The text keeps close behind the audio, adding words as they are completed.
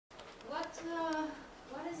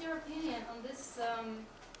this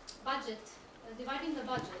budget, dividing the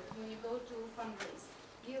budget when you go to fundraise,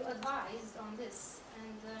 you advised on this,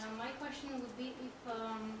 and my question would be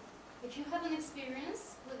if you have an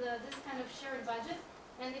experience with this kind of shared budget,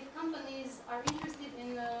 and if companies are interested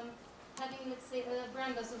in having, let's say, a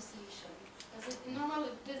brand association. Because in normal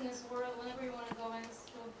business world, whenever you want to go and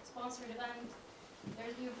sponsor an event,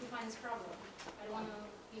 you find this problem. I don't want to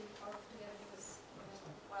be part together because...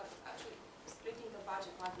 Well, actually, splitting the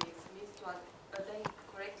budget means to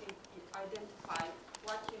correctly identify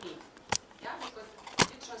what you need. Yeah, because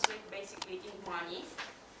you translate basically in money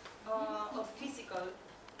a physical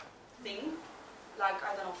thing, like,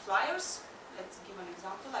 I don't know, flyers. Let's give an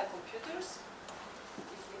example, like computers.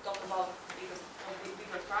 If we talk about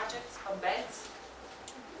bigger projects, beds,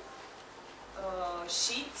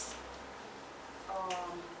 sheets,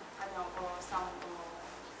 I don't know, some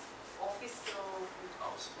office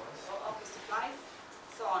supplies,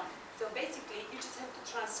 so on. So basically, you just have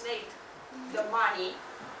to translate the money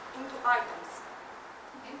into items.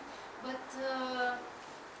 Okay, but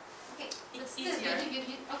okay, it's easier.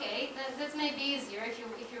 Okay, that's maybe easier if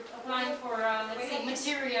you're applying for let's say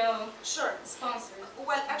material sponsors.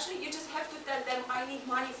 Well, actually, you just have to tell them, I need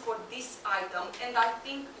money for this item, and I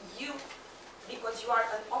think you, because you are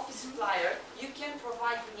an office supplier, you can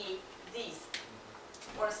provide me this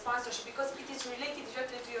or a sponsorship because it is related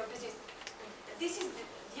directly to your business. This is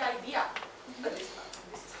the idea. But this is how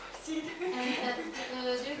I see it.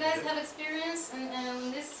 And do you guys have experience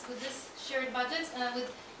in this with this shared budget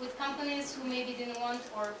with companies who maybe didn't want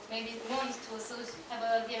or maybe want to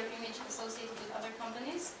have their image associated with other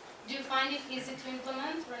companies? Do you find it easy to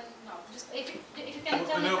implement or no? Just if you can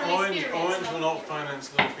tell me from experience. Orange will not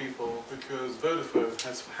finance little people because Vodafone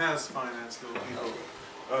has financed little people.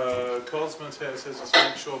 Cosmotes has just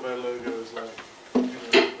make sure their logo is like, you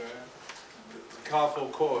know, there. Carrefour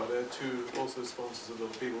Core, they're two also sponsors of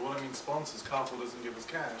little people. What I mean sponsors, Carrefour doesn't give us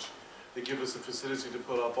cash. They give us a facility to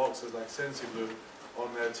put our boxes like SensiBlue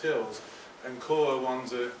on their tills. And Core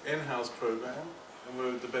runs an in-house program, and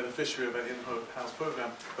we're the beneficiary of an in-house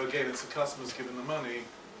program. But again, it's the customers giving the money,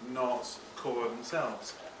 not Core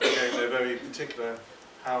themselves. Again, they're very particular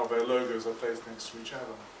how their logos are placed next to each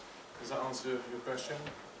other. Does that answer your question?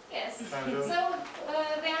 Yes. Kind of? So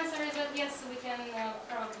the answer is that yes, we can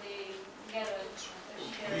probably get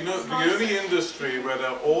a you know, the only industry where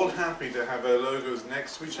they're all happy to have their logos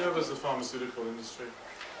next to each other is the pharmaceutical industry.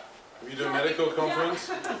 If you do a medical conference,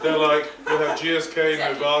 they're like, you'll have GSK,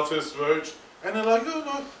 Novartis, Roche, and they're like, oh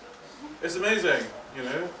no, it's amazing, you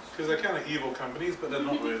know, because they're kind of evil companies, but they're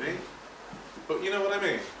not really. But you know what I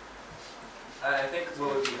mean? I think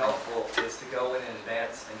what would be helpful is to go in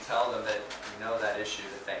advance and tell them that you know that issue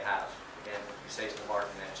that they have. Again, you say to the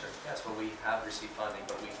marketing manager, yes, well, we have received funding,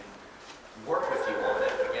 but we can work with you on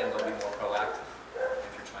it. Again, they'll be more proactive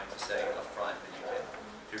if you're trying to say up front that you can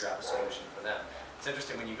figure out a solution for them. It's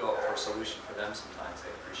interesting when you go up for a solution for them sometimes,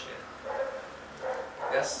 they appreciate it.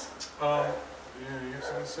 Yes? You have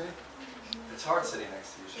something to say? It's hard sitting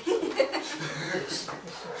next to you.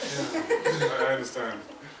 Yeah, I understand.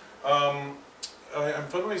 I'm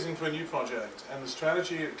fundraising for a new project, and the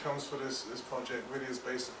strategy that comes for this project really is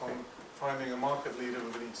based upon finding a market leader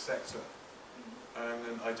within each sector, and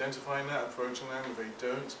then identifying that, approaching them. If they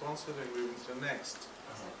don't sponsor, they move into the next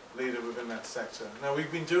leader within that sector. Now,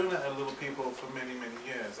 we've been doing that at Little People for many, many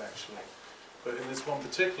years, actually, but in this one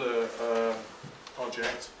particular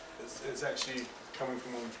project, it's actually coming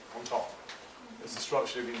from on top. It's the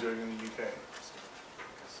structure they've been doing in the UK.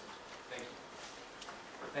 Thank you.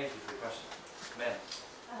 Thank you for the question. Ma'am.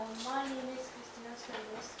 My name is Cristina from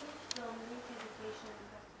Youth Education and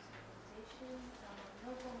Practice Organization.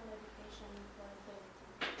 No formal education for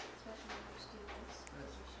ability, especially for students,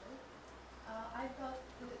 as we show. I've got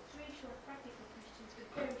three short practical questions, but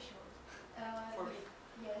very short. For me?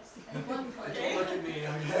 Yes, and one for Don't look at me,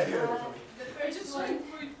 okay. the first one.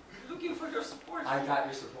 Looking for your support. I got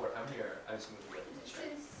your support. I'm here. I just moved away from the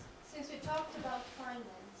chair. Since we talked about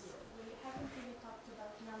finance, we haven't really talked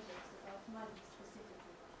about numbers, about money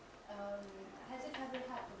specifically. Has it ever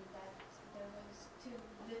happened that there was too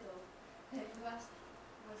little that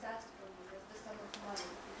was asked for you as the sum of money?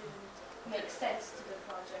 It didn't make sense to the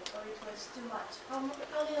project, or it was too much? How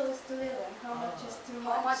little is too little, and how much is too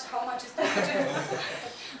much? How much is too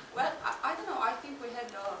much? Well, I don't know. I think we had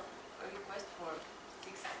a request for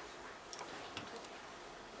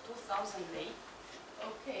 2,000 lei.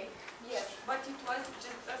 Okay. Yes, but it was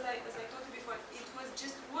just, as I told you before, it was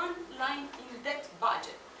just one line in that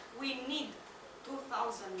budget. We need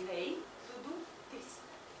 2,000 lei to do this.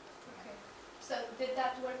 Okay. So did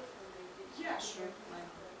that work for you? Yeah, sure.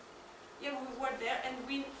 Yeah, we were there, and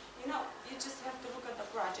we, you know, you just have to look at the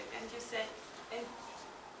project, and you said, and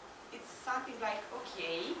it's something like,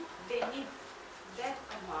 okay, they need that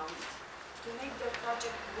amount to make their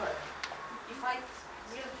project work. If I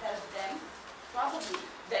will help them, probably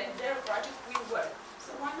then their project will work.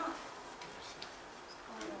 So why not?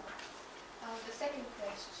 The second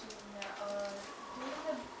question,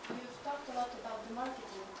 you've talked a lot about the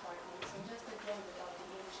marketing departments, and just again about the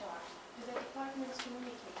HR. Do the departments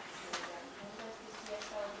communicate between them? When does the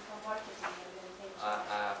CSR become marketing and then HR?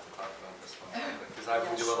 I have to talk about this one because I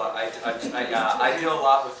do a lot. I deal a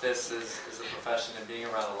lot with this as a profession and being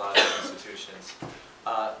around a lot of institutions.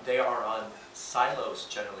 They are on silos,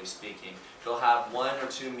 generally speaking. They'll have 1 or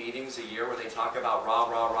 2 meetings a year where they talk about rah,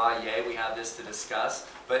 rah, rah, yay, we have this to discuss,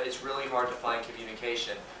 but it's really hard to find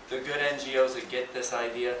communication. The good NGOs that get this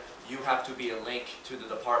idea, you have to be a link to the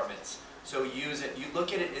departments. So use it, you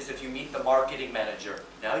look at it as if you meet the marketing manager.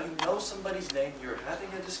 Now you know somebody's name, you're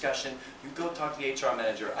having a discussion, you go talk to the HR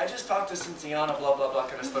manager. I just talked to Cynthiana, blah, blah, blah,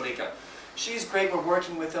 Kanastolika. She's great, we're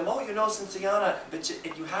working with them. Oh, you know Cynthiana, but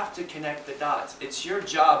you have to connect the dots. It's your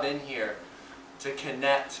job in here to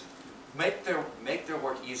connect, make their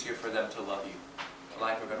work easier for them to love you.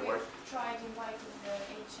 Like we're going to work. We've tried inviting the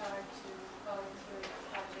HR to volunteer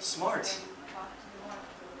projects. Smart. And talk to the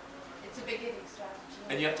marketing. It's a beginning strategy.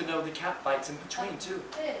 And you have to know the cat bites in between too.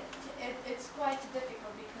 It's quite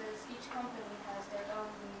difficult because each company has their own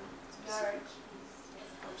hierarchies.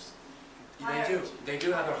 They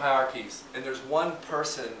do have their hierarchies, and there's one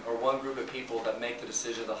person or one group of people that make the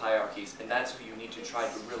decision of the hierarchies, and that's who you need to try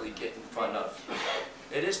to really get in front of.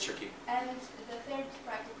 It is tricky. And the third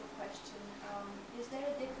practical question, is there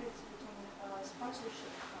a difference between a sponsorship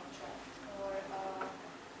contract or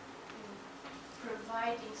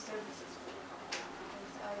providing services for the company?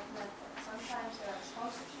 Because I've met that sometimes there are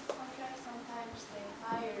sponsorship contracts, sometimes they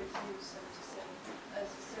hire you, so to say, as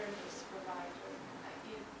a service provider.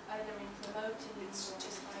 Either in promoting, It's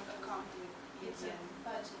just like accounting. It's a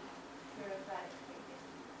budget bureaucratic thing.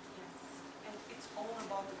 Yes, and it's all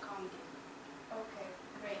about accounting. Okay,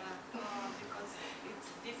 great. Because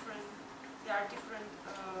it's different. There are different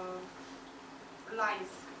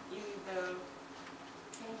lines in the.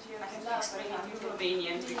 NGOs I have to love explain it in accounting.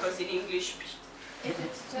 Romanian because in English, If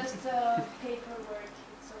it's just paperwork,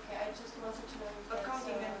 it's okay. I just wanted to know if that's,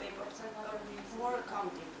 accounting and paper. another reason. More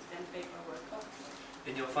accounting than paperwork. Okay.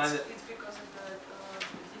 And you'll find that It's because of the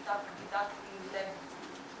deducting levels.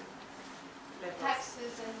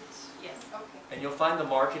 Taxes and Yes. okay. and you'll find the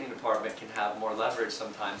marketing department can have more leverage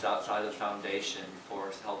sometimes outside of the foundation for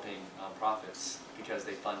helping profits because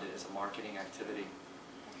they fund it as a marketing activity.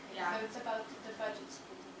 Yeah. So it's about the budget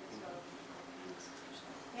splitting as well.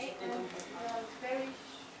 Okay, and very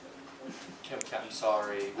Kim, I'm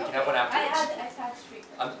sorry. We can okay. have one afterwards. I had 3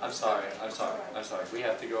 questions. I'm sorry. Okay, I'm sorry. alright. I'm sorry. We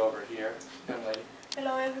have to go over here, young lady.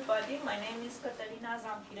 Hello everybody, my name is Cătălina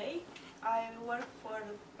Zampirei. I work for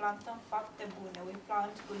Plantăm Fapte Bune, we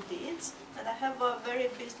plant good deeds, and I have a very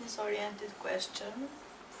business-oriented question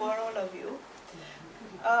for all of you.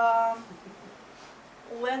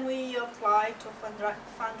 When we apply to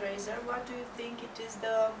fundraiser, what do you think it is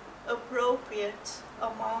the appropriate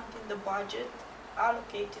amount in the budget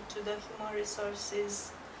allocated to the human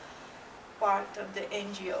resources part of the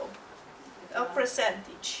NGO? A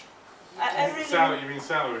percentage. I really You mean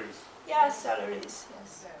salaries? Yeah, salaries,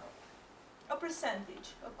 yes. A percentage,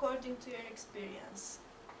 according to your experience.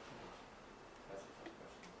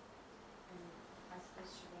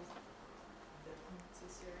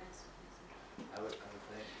 I would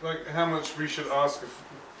think. Like how much we should ask if...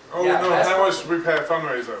 Oh Yeah, no, that's how what- much we pay a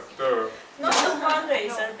fundraiser? Duh. Not a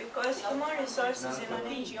fundraiser, because human resources in an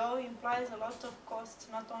NGO implies a lot of costs,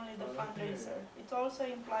 not only the fundraiser. It also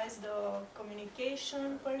implies the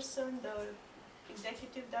communication person, the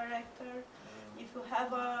executive director. If you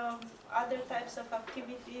have other types of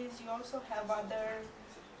activities, you also have other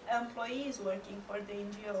employees working for the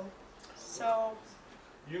NGO. So,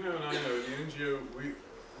 You know and I know, the NGO,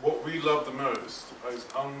 what we love the most is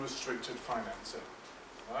unrestricted financing,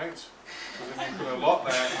 right? Because then you can allot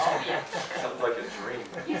that. Sounds like a dream.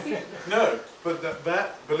 No, but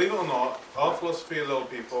that, believe it or not, our philosophy at Little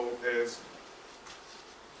People is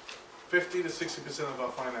 50 to 60% of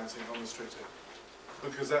our financing unrestricted,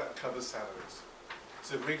 because that covers salaries.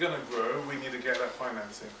 So if we're going to grow, we need to get that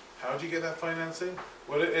financing. How do you get that financing?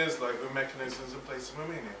 Well, it is like the mechanisms in place in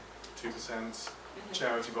Romania. 2%,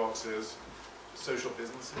 charity boxes, social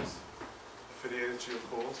businesses, affiliated to your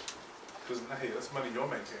cause. Because, hey, that's money you're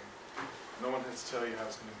making. No one has to tell you how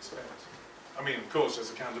it's going to be spent. I mean, of course, there's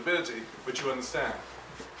accountability, but you understand.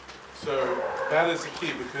 So that is the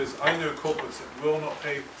key, because I know corporates that will not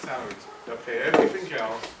pay salaries. They'll pay everything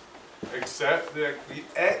else except the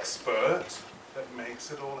expert that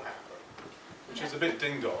makes it all happen, which is a bit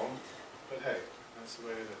ding-dong, but hey, that's the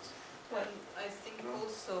way it is. Well, I think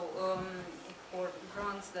also for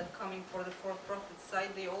grants that coming for the for-profit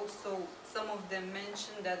side, they also, some of them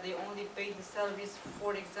mention that they only pay the salaries,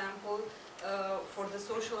 for example, for the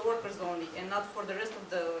social workers only, and not for the rest of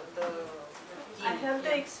the team. I have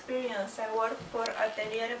the experience. I work for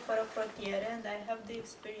Ateliere Fără Frontiere, and I have the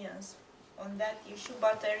experience on that issue,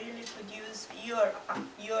 but I really could use your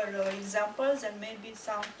examples and maybe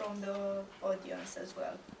some from the audience as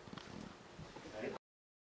well.